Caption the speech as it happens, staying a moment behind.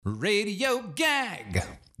Radio Gag,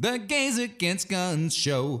 the Gays Against Guns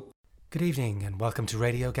show. Good evening and welcome to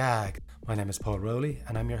Radio Gag. My name is Paul Rowley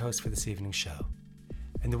and I'm your host for this evening's show.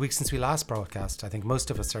 In the week since we last broadcast, I think most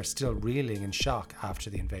of us are still reeling in shock after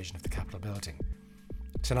the invasion of the Capitol building.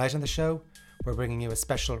 Tonight on the show, we're bringing you a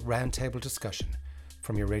special roundtable discussion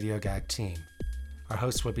from your Radio Gag team. Our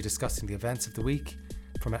hosts will be discussing the events of the week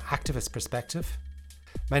from an activist perspective,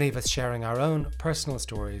 many of us sharing our own personal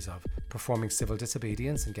stories of performing civil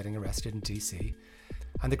disobedience and getting arrested in DC,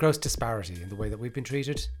 and the gross disparity in the way that we've been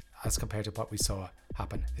treated as compared to what we saw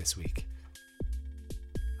happen this week.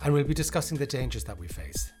 And we'll be discussing the dangers that we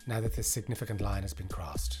face now that this significant line has been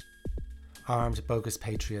crossed. Armed, bogus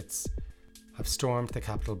patriots have stormed the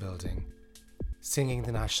Capitol building, singing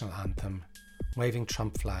the national anthem, waving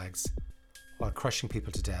Trump flags, while crushing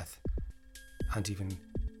people to death, and even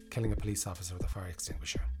killing a police officer with a fire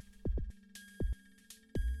extinguisher.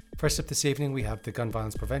 First up this evening, we have the gun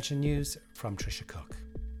violence prevention news from Tricia Cook.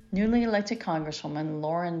 Newly elected Congresswoman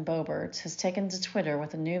Lauren Boebert has taken to Twitter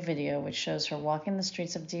with a new video which shows her walking the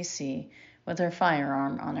streets of D.C. with her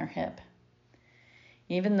firearm on her hip.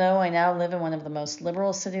 Even though I now live in one of the most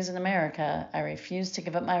liberal cities in America, I refuse to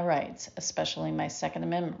give up my rights, especially my Second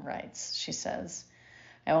Amendment rights, she says.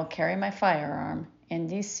 I will carry my firearm in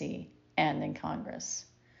D.C. and in Congress.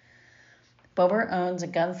 Boebert owns a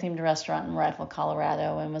gun-themed restaurant in Rifle,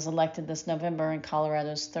 Colorado, and was elected this November in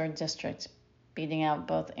Colorado's 3rd District, beating out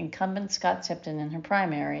both incumbent Scott Tipton in her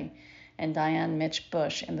primary and Dianne Mitch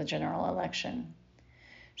Bush in the general election.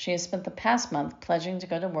 She has spent the past month pledging to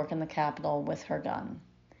go to work in the Capitol with her gun.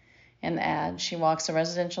 In the ad, she walks a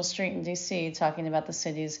residential street in D.C. talking about the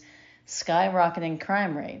city's skyrocketing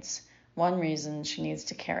crime rates, one reason she needs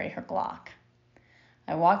to carry her Glock.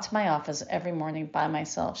 I walk to my office every morning by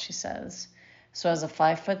myself, she says. So as a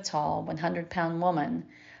 5-foot-tall, 100-pound woman,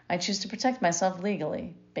 I choose to protect myself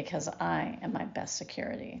legally because I am my best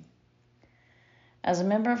security. As a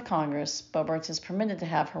member of Congress, Boebert is permitted to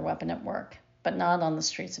have her weapon at work, but not on the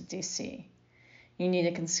streets of D.C. You need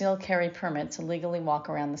a concealed carry permit to legally walk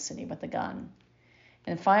around the city with a gun.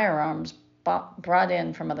 And firearms brought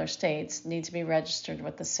in from other states need to be registered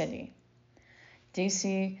with the city.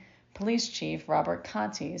 D.C. Police Chief Robert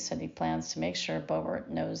Contee said he plans to make sure Boebert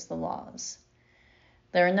knows the laws.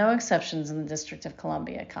 There are no exceptions in the District of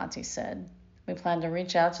Columbia, Contee said. We plan to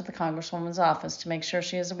reach out to the Congresswoman's office to make sure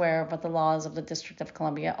she is aware of what the laws of the District of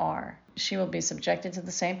Columbia are. She will be subjected to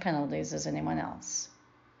the same penalties as anyone else.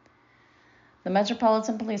 The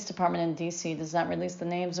Metropolitan Police Department in D.C. does not release the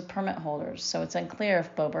names of permit holders, so it's unclear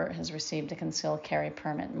if Boebert has received a concealed carry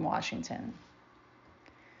permit in Washington.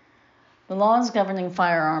 The laws governing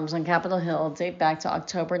firearms on Capitol Hill date back to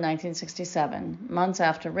October 1967, months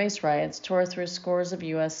after race riots tore through scores of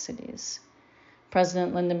U.S. cities.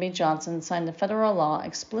 President Lyndon B. Johnson signed a federal law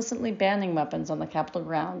explicitly banning weapons on the Capitol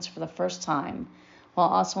grounds for the first time, while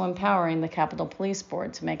also empowering the Capitol Police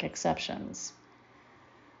Board to make exceptions.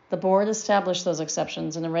 The board established those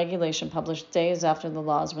exceptions in a regulation published days after the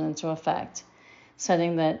laws went into effect,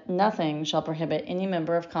 setting that nothing shall prohibit any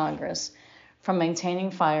member of Congress from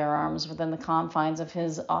maintaining firearms within the confines of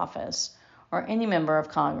his office, or any member of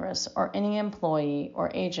Congress, or any employee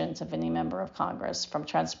or agent of any member of Congress from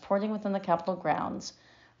transporting within the Capitol grounds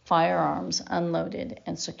firearms unloaded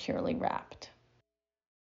and securely wrapped.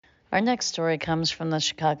 Our next story comes from the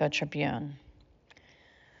Chicago Tribune.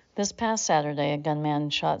 This past Saturday, a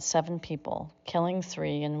gunman shot 7 people, killing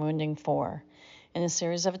 3 and wounding 4, in a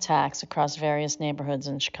series of attacks across various neighborhoods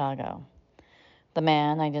in Chicago. The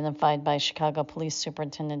man, identified by Chicago Police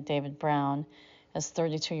Superintendent David Brown as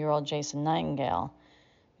 32-year-old Jason Nightingale,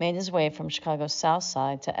 made his way from Chicago's South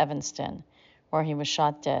Side to Evanston, where he was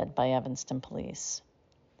shot dead by Evanston police.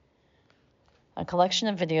 A collection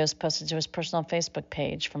of videos posted to his personal Facebook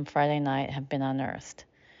page from Friday night have been unearthed.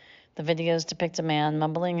 The videos depict a man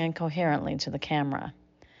mumbling incoherently to the camera.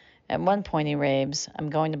 At one point he raves, "I'm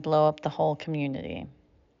going to blow up the whole community."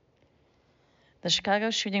 The Chicago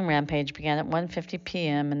shooting rampage began at 1:50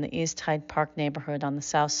 p.m. in the East Hyde Park neighborhood on the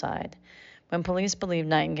South Side, when police believe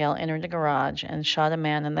Nightingale entered a garage and shot a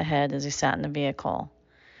man in the head as he sat in a vehicle.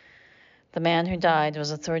 The man who died was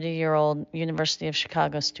a 30-year-old University of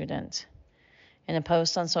Chicago student. In a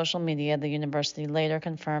post on social media, the university later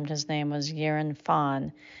confirmed his name was Yaron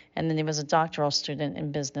Fahn and that he was a doctoral student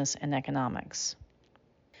in business and economics.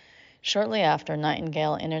 Shortly after,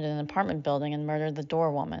 Nightingale entered an apartment building and murdered the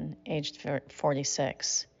doorwoman, aged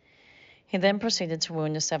 46. He then proceeded to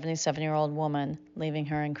wound a 77-year-old woman, leaving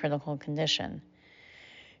her in critical condition.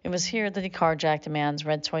 It was here that he carjacked a man's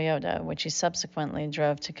red Toyota, which he subsequently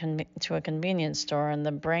drove to a convenience store in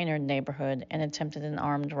the Brainerd neighborhood and attempted an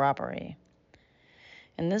armed robbery.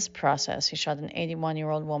 In this process, he shot an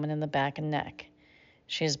 81-year-old woman in the back and neck.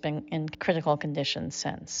 She has been in critical condition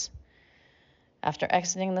since. After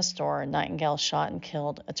exiting the store, Nightingale shot and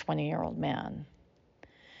killed a 20-year-old man.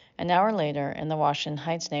 An hour later, in the Washington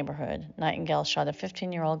Heights neighborhood, Nightingale shot a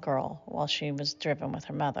 15-year-old girl while she was driven with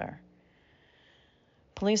her mother.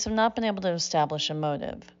 Police have not been able to establish a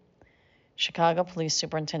motive. Chicago Police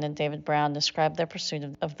Superintendent David Brown described their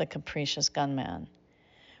pursuit of the capricious gunman.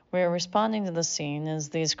 We are responding to the scene as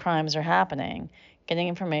these crimes are happening, getting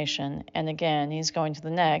information, and again, he's going to the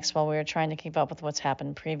next while we are trying to keep up with what's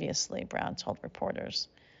happened previously, Brown told reporters.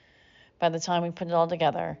 By the time we put it all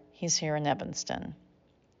together, he's here in Evanston.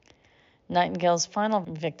 Nightingale's final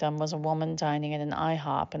victim was a woman dining at an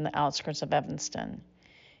IHOP in the outskirts of Evanston.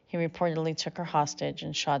 He reportedly took her hostage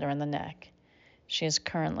and shot her in the neck. She is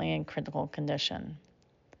currently in critical condition.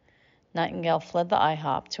 Nightingale fled the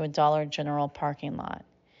IHOP to a Dollar General parking lot.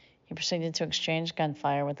 He proceeded to exchange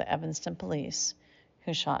gunfire with the Evanston police,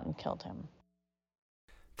 who shot and killed him.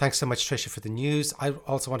 Thanks so much, Tricia, for the news. I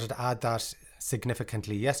also wanted to add that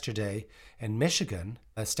significantly yesterday in Michigan,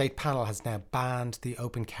 a state panel has now banned the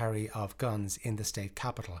open carry of guns in the state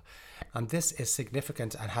capital. And this is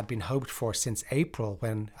significant and had been hoped for since April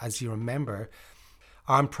when, as you remember,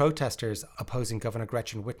 armed protesters opposing Governor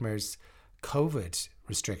Gretchen Whitmer's COVID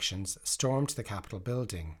restrictions stormed the Capitol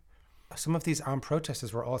building. Some of these armed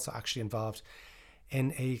protesters were also actually involved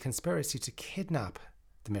in a conspiracy to kidnap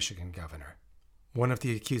the Michigan governor. One of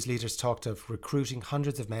the accused leaders talked of recruiting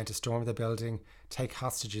hundreds of men to storm the building, take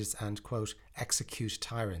hostages and, quote, execute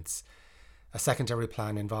tyrants. A secondary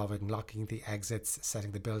plan involving locking the exits,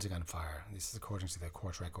 setting the building on fire. This is according to the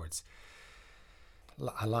court records.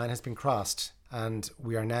 A line has been crossed, and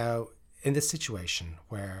we are now in this situation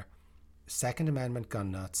where Second Amendment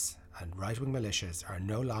gun nuts and right-wing militias are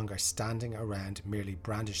no longer standing around merely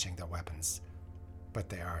brandishing their weapons, but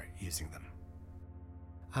they are using them.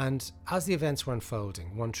 And as the events were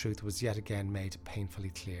unfolding, one truth was yet again made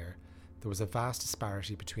painfully clear. There was a vast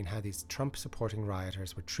disparity between how these Trump-supporting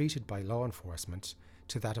rioters were treated by law enforcement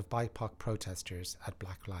to that of BIPOC protesters at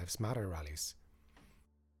Black Lives Matter rallies.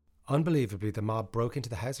 Unbelievably, the mob broke into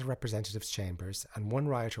the House of Representatives chambers, and one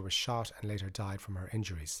rioter was shot and later died from her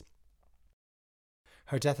injuries.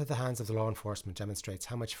 Her death at the hands of the law enforcement demonstrates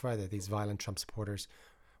how much further these violent Trump supporters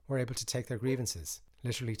were able to take their grievances,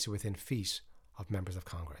 literally to within feet of members of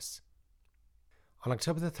Congress. On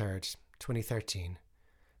October the 3rd, 2013,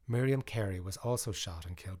 Miriam Carey was also shot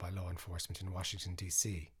and killed by law enforcement in Washington,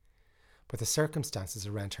 D.C., but the circumstances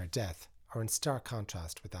around her death are in stark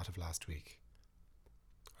contrast with that of last week.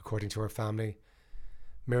 According to her family,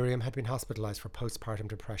 Miriam had been hospitalized for postpartum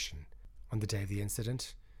depression. On the day of the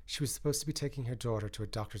incident, she was supposed to be taking her daughter to a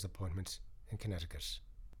doctor's appointment in Connecticut.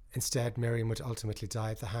 Instead, Miriam would ultimately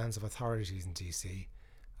die at the hands of authorities in D.C.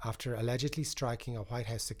 after allegedly striking a White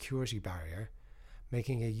House security barrier,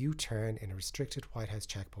 making a U-turn in a restricted White House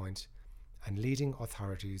checkpoint, and leading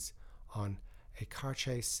authorities on a car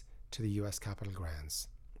chase to the U.S. Capitol grounds.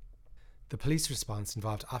 The police response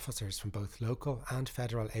involved officers from both local and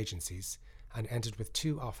federal agencies and ended with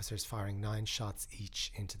 2 officers firing 9 shots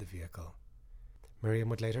each into the vehicle. Miriam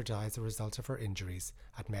would later die as a result of her injuries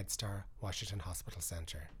at MedStar Washington Hospital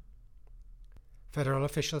Center. Federal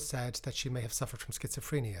officials said that she may have suffered from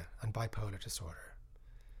schizophrenia and bipolar disorder.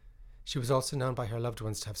 She was also known by her loved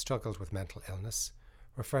ones to have struggled with mental illness,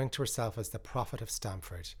 referring to herself as the Prophet of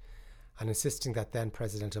Stamford and insisting that then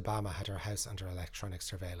President Obama had her house under electronic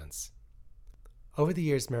surveillance. Over the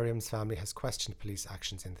years, Miriam's family has questioned police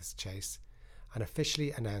actions in this chase and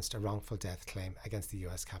officially announced a wrongful death claim against the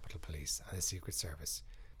US Capitol Police and the Secret Service.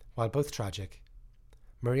 While both tragic,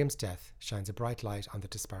 Miriam's death shines a bright light on the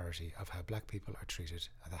disparity of how black people are treated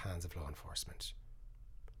at the hands of law enforcement.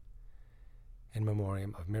 In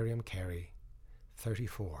memoriam of Miriam Carey,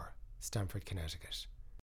 34, Stamford, Connecticut.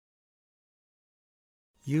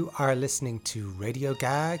 You are listening to Radio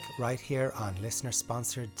Gag right here on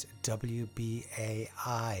listener-sponsored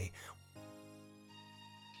WBAI.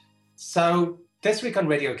 So this week on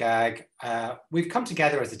Radio Gag, we've come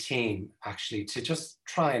together as a team, actually, to just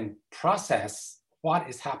try and process what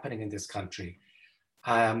is happening in this country.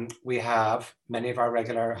 We have many of our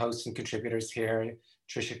regular hosts and contributors here,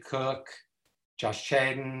 Tricia Cook, Josh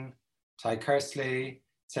Chaden, Ty Kersley,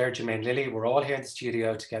 Sarah Jermaine Lilly. We're all here in the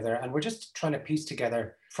studio together, and we're just trying to piece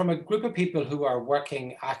together from a group of people who are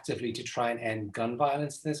working actively to try and end gun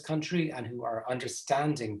violence in this country and who are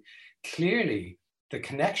understanding clearly the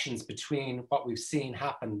connections between what we've seen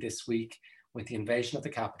happen this week with the invasion of the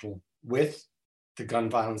Capitol, with the gun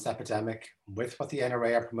violence epidemic, with what the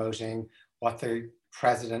NRA are promoting, what the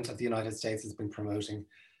President of the United States has been promoting.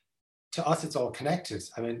 to us, it's all connected.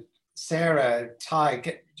 I mean, Sarah,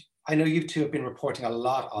 Ty, I know you two have been reporting a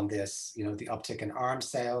lot on this, you know, the uptick in arms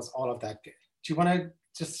sales, all of that. Do you want to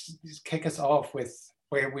just kick us off with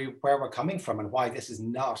where we're coming from and why this is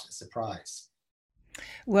not a surprise?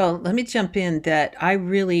 Well, let me jump in that I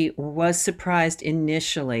really was surprised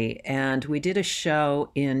initially, and we did a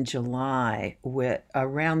show in July with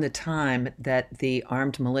around the time that the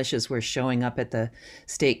armed militias were showing up at the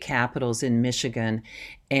state capitals in Michigan,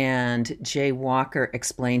 and Jay Walker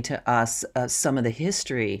explained to us some of the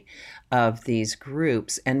history of these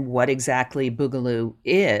groups and what exactly Boogaloo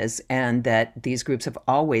is, and that these groups have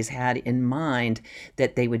always had in mind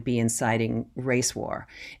that they would be inciting race war.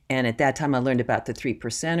 And at that time, I learned about the Three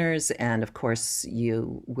Percenters, and of course,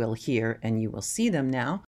 you will hear and you will see them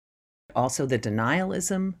now. Also, the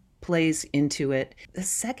denialism plays into it. The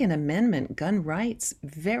Second Amendment, gun rights,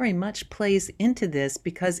 very much plays into this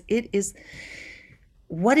because it is,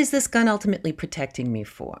 what is this gun ultimately protecting me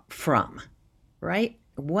from, right?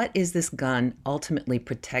 What is this gun ultimately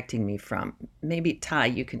protecting me from? Maybe, Ty,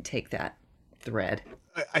 you can take that thread.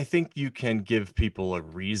 I think you can give people a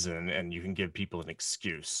reason and you can give people an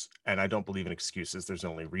excuse. And I don't believe in excuses. There's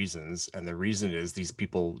only reasons. And the reason is these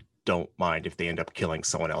people don't mind if they end up killing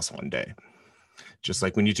someone else one day. Just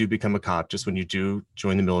like when you do become a cop, just when you do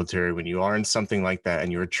join the military, when you are in something like that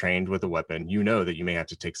and you're trained with a weapon, you know that you may have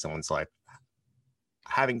to take someone's life.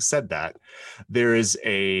 Having said that, there is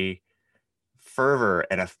a fervor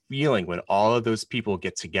and a feeling when all of those people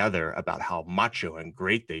get together about how macho and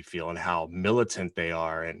great they feel and how militant they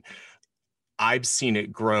are. And I've seen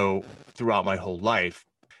it grow throughout my whole life.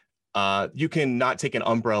 You can not take an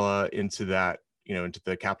umbrella into that, you know, into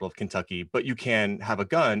the capital of Kentucky, but you can have a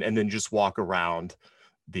gun and then just walk around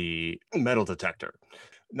the metal detector.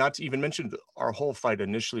 Not to even mention our whole fight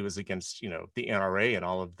initially was against, you know, the NRA and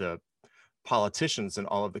all of the politicians and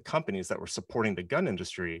all of the companies that were supporting the gun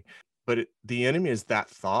industry. But the enemy is that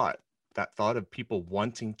thought of people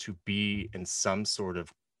wanting to be in some sort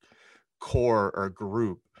of core or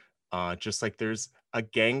group. Just like there's a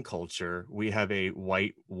gang culture, we have a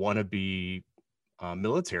white wannabe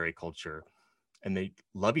military culture, and they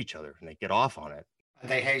love each other and they get off on it.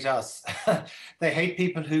 They hate us. They hate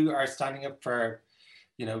people who are standing up for,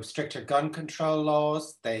 you know, stricter gun control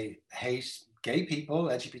laws. They hate gay people,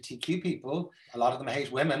 LGBTQ people. A lot of them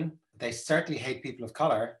hate women. They certainly hate people of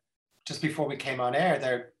color. Just before we came on air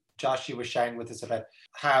there, Josh, you were sharing with us about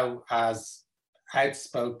how as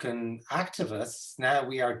outspoken activists, now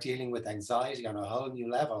we are dealing with anxiety on a whole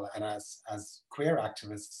new level, and as queer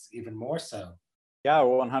activists, even more so. Yeah,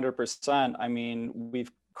 100%. I mean,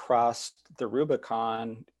 we've crossed the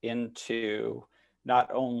Rubicon into not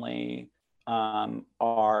only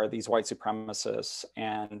are these white supremacists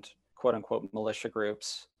and quote unquote militia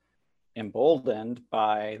groups emboldened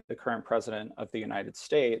by the current president of the United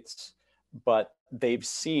States, but they've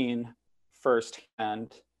seen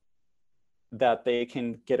firsthand that they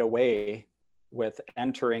can get away with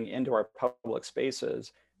entering into our public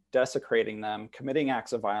spaces, desecrating them, committing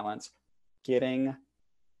acts of violence, getting,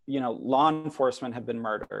 you know, law enforcement have been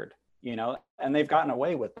murdered, you know, and they've gotten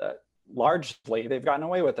away with it. Largely, they've gotten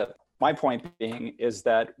away with it. My point being is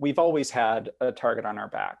that we've always had a target on our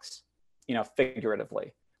backs, you know,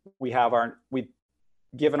 figuratively. We've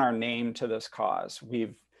given our name to this cause.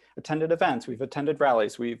 We've attended events, we've attended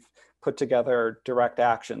rallies, we've put together direct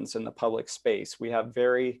actions in the public space. We're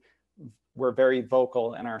very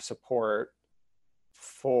vocal in our support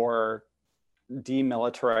for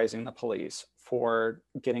demilitarizing the police, for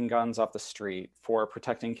getting guns off the street, for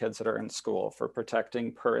protecting kids that are in school, for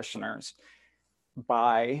protecting parishioners,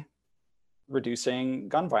 by reducing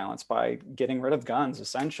gun violence, by getting rid of guns,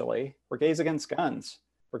 essentially. We're gays against guns,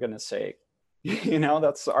 for goodness sake. You know,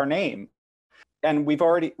 that's our name. And we've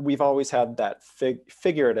always had that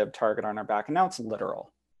figurative target on our back, and now it's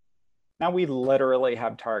literal. Now we literally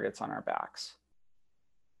have targets on our backs.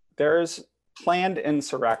 There's planned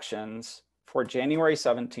insurrections for January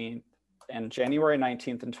 17th and January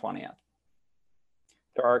 19th and 20th.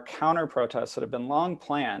 There are counter protests that have been long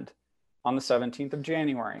planned on the 17th of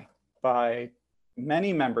January by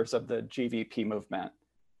many members of the GVP movement,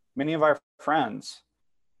 many of our friends,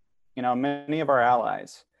 you know, many of our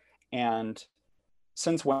allies. And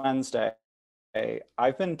since Wednesday,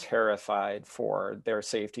 I've been terrified for their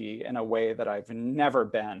safety in a way that I've never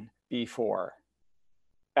been before,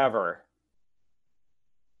 ever.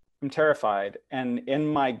 I'm terrified. And in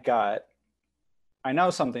my gut, I know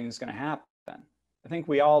something's going to happen. I think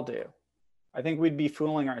we all do. I think we'd be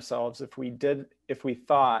fooling ourselves if we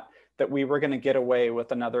thought that we were going to get away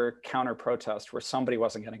with another counter protest where somebody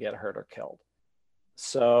wasn't going to get hurt or killed.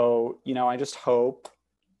 So, you know, I just hope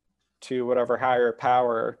to whatever higher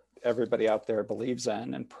power everybody out there believes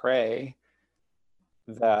in and pray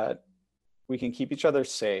that we can keep each other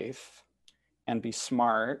safe and be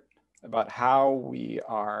smart about how we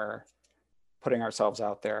are putting ourselves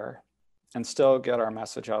out there and still get our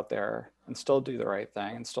message out there and still do the right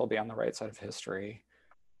thing and still be on the right side of history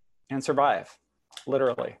and survive,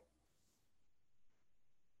 literally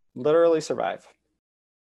survive.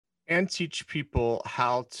 And teach people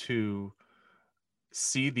how to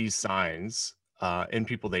see these signs in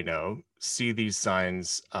people they know, see these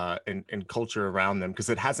signs in culture around them, because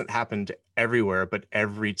it hasn't happened everywhere, but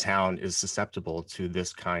every town is susceptible to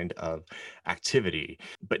this kind of activity.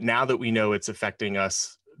 But now that we know it's affecting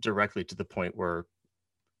us directly to the point where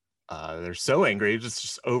they're so angry,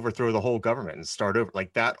 just overthrow the whole government and start over.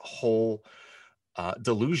 Like that whole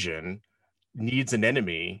delusion needs an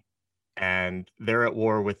enemy, and they're at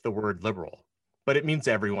war with the word liberal, but it means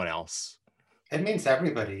everyone else. It means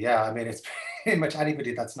everybody, yeah. I mean, it's pretty much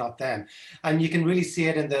anybody that's not them. And you can really see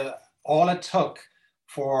it in all it took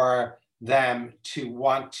for them to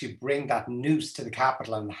want to bring that noose to the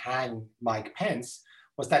Capitol and hang Mike Pence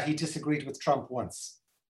was that he disagreed with Trump once.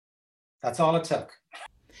 That's all it took.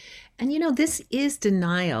 And this is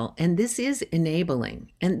denial, and this is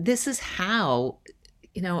enabling, and this is how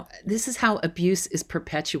abuse is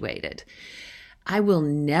perpetuated. I will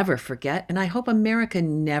never forget, and I hope America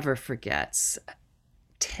never forgets,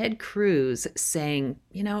 Ted Cruz saying,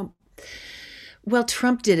 well,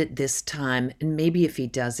 Trump did it this time, and maybe if he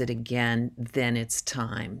does it again, then it's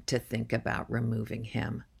time to think about removing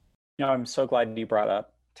him. I'm so glad you brought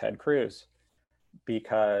up Ted Cruz,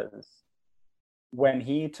 because when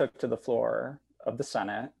he took to the floor of the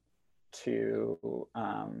Senate to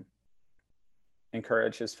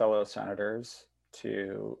encourage his fellow senators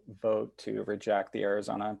to vote to reject the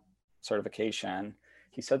Arizona certification,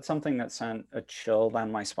 he said something that sent a chill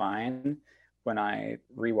down my spine when I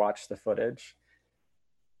rewatched the footage.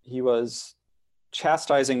 He was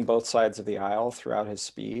chastising both sides of the aisle throughout his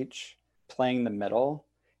speech, playing the middle,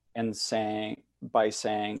 and saying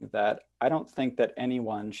that I don't think that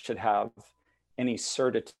anyone should have any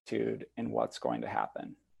certitude in what's going to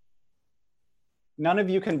happen. None of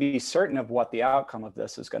you can be certain of what the outcome of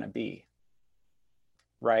this is going to be,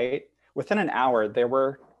 right? Within an hour, there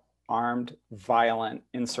were armed, violent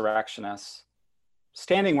insurrectionists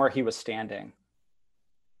standing where he was standing.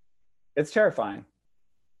 It's terrifying.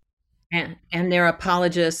 And their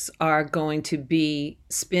apologists are going to be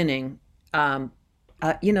spinning,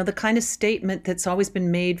 the kind of statement that's always been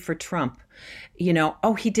made for Trump.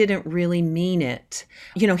 Oh, he didn't really mean it.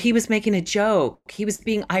 He was making a joke. He was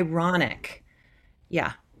being ironic.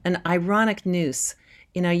 Yeah, an ironic noose.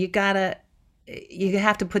 You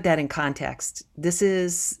have to put that in context. This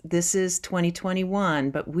is 2021,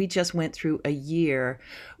 but we just went through a year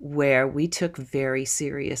where we took very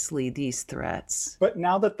seriously these threats. But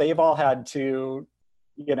now that they've all had to,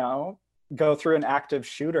 go through an active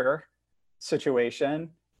shooter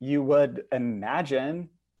situation, you would imagine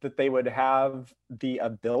that they would have the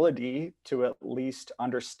ability to at least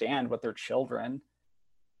understand what their children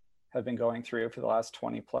have been going through for the last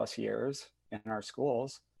 20 plus years in our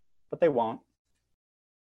schools, but they won't.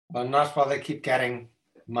 Well, not while they keep getting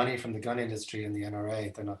money from the gun industry and the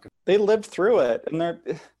NRA. They're not good. They lived through it,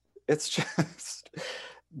 and it's just,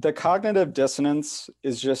 the cognitive dissonance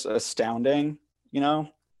is just astounding.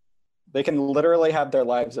 They can literally have their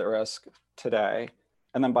lives at risk today,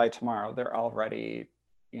 and then by tomorrow they're already,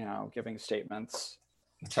 giving statements.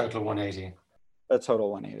 A total 180. A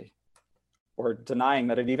total 180, or denying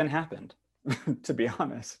that it even happened. To be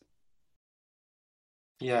honest.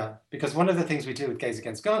 Yeah, because one of the things we do with Gays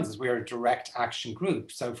Against Guns is we're a direct action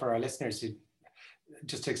group. So for our listeners,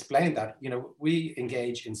 just to explain that, we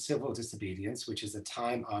engage in civil disobedience, which is a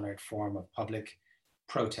time-honored form of public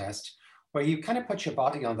protest, where you kind of put your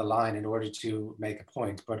body on the line in order to make a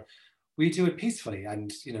point. But we do it peacefully.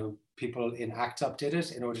 And, people in ACT UP did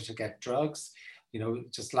it in order to get drugs.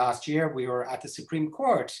 Just last year, we were at the Supreme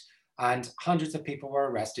Court, and hundreds of people were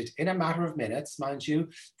arrested in a matter of minutes, mind you,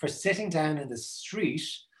 for sitting down in the street.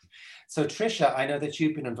 So Tricia, I know that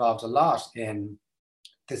you've been involved a lot in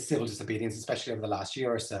this civil disobedience, especially over the last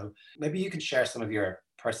year or so. Maybe you can share some of your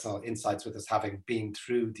personal insights with us, having been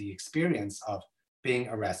through the experience of being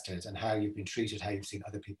arrested and how you've been treated, how you've seen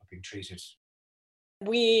other people being treated.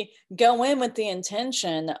 We go in with the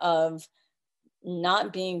intention of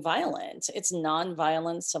not being violent. It's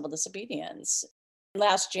non-violent civil disobedience.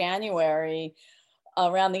 Last January,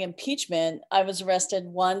 around the impeachment, I was arrested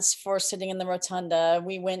once for sitting in the rotunda.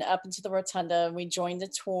 We went up into the rotunda, we joined a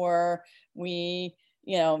tour, we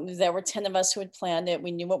There were 10 of us who had planned it.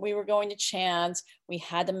 We knew what we were going to chant. We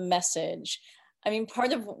had a message. I mean,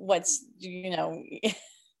 part of what's,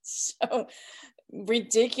 so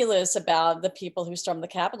ridiculous about the people who stormed the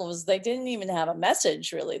Capitol was they didn't even have a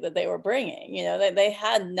message really that they were bringing. They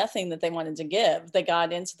had nothing that they wanted to give. They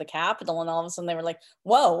got into the Capitol and all of a sudden they were like,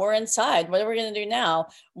 whoa, we're inside. What are we going to do now?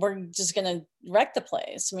 We're just going to wreck the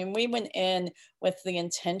place. I mean, we went in with the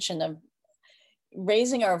intention of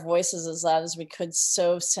raising our voices as loud as we could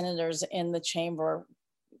so senators in the chamber,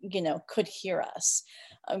 could hear us.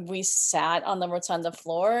 We sat on the rotunda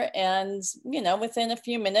floor and, within a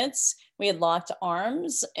few minutes, we had locked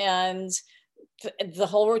arms and the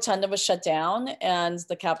whole rotunda was shut down and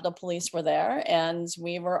the Capitol Police were there and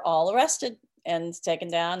we were all arrested and taken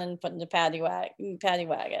down and put into paddy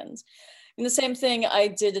wagons. And the same thing I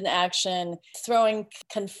did in action, throwing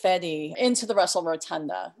confetti into the Russell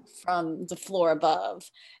Rotunda from the floor above.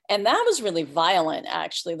 And that was really violent,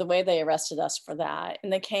 actually, the way they arrested us for that.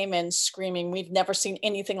 And they came in screaming, we've never seen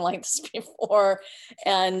anything like this before.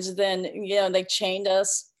 And then, they chained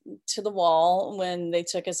us to the wall when they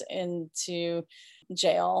took us into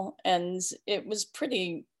jail. And it was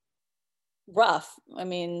pretty rough. I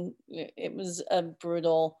mean, it was a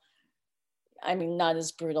brutal, not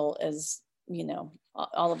as brutal as,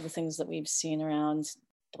 all of the things that we've seen around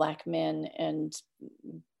Black men and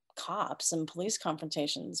cops and police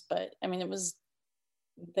confrontations. But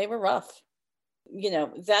they were rough.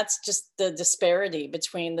 That's just the disparity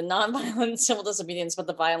between the nonviolent civil disobedience, but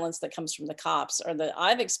the violence that comes from the cops or that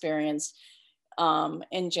I've experienced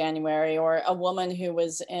in January, or a woman who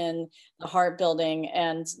was in the Hart building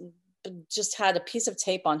and just had a piece of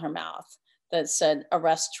tape on her mouth that said,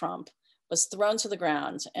 "Arrest Trump," was thrown to the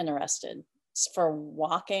ground and arrested for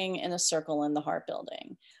walking in a circle in the Hart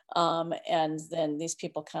building. And then these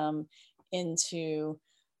people come into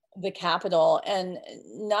the Capitol and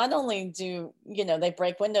not only do, they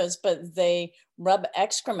break windows, but they rub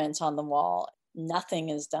excrement on the wall. Nothing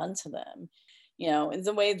is done to them.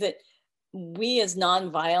 The way that we as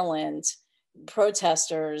nonviolent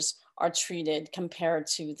protesters are treated compared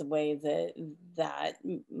to the way that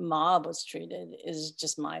mob was treated is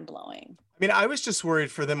just mind-blowing. I was just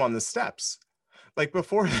worried for them on the steps. Like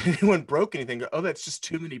before anyone broke anything, that's just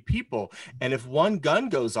too many people. And if one gun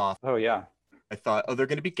goes off, oh yeah, I thought, they're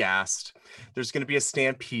going to be gassed. There's going to be a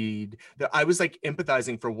stampede. I was like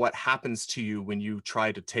empathizing for what happens to you when you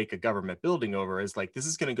try to take a government building over, is like, this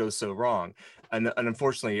is going to go so wrong. And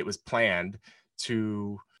unfortunately it was planned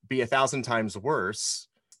to be 1,000 times worse.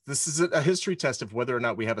 This is a history test of whether or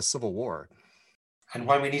not we have a civil war. And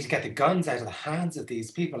why we need to get the guns out of the hands of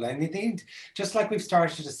these people. And indeed, just like we've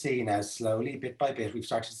started to see now, slowly, bit by bit, we've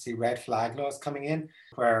started to see red flag laws coming in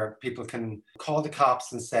where people can call the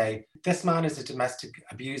cops and say, this man is a domestic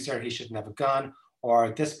abuser, he shouldn't have a gun,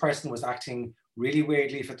 or this person was acting really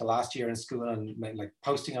weirdly for the last year in school and like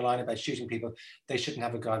posting a line about shooting people, they shouldn't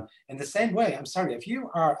have a gun. In the same way, I'm sorry, if you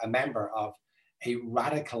are a member of a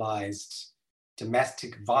radicalized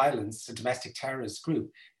domestic violence, a domestic terrorist group,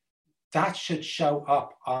 that should show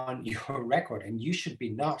up on your record and you should be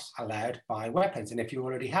not allowed to buy weapons. And if you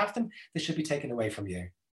already have them, they should be taken away from you.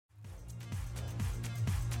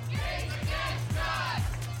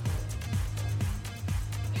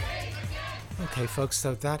 Okay, folks,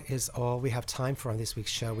 so that is all we have time for on this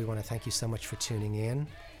week's show. We want to thank you so much for tuning in.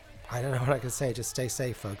 I don't know what I can say. Just stay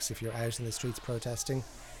safe, folks. If you're out in the streets protesting,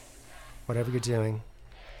 whatever you're doing,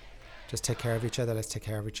 just take care of each other. Let's take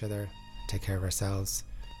care of each other. Take care of ourselves.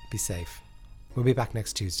 Be safe. We'll be back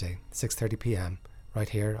next Tuesday, 6:30 p.m. right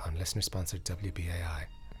here on listener-sponsored WBAI.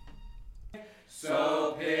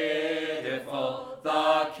 So pitiful,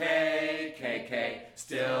 the KKK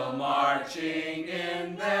still marching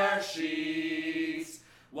in their sheets,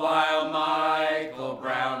 while Michael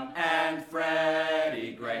Brown and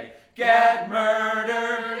Freddie Gray get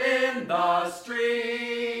murdered in the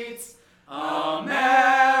streets.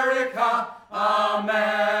 America,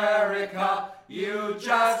 America, you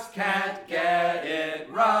just can't get it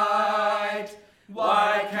right.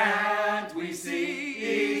 Why can't we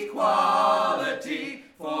see equality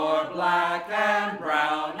for black and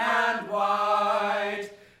brown and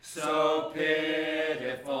white? So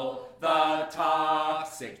pitiful, the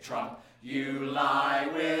toxic Trump, you lie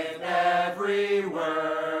with every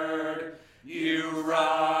word. You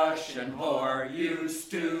Russian whore, you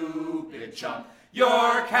stupid chump,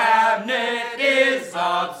 your cabinet is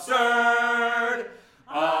absurd.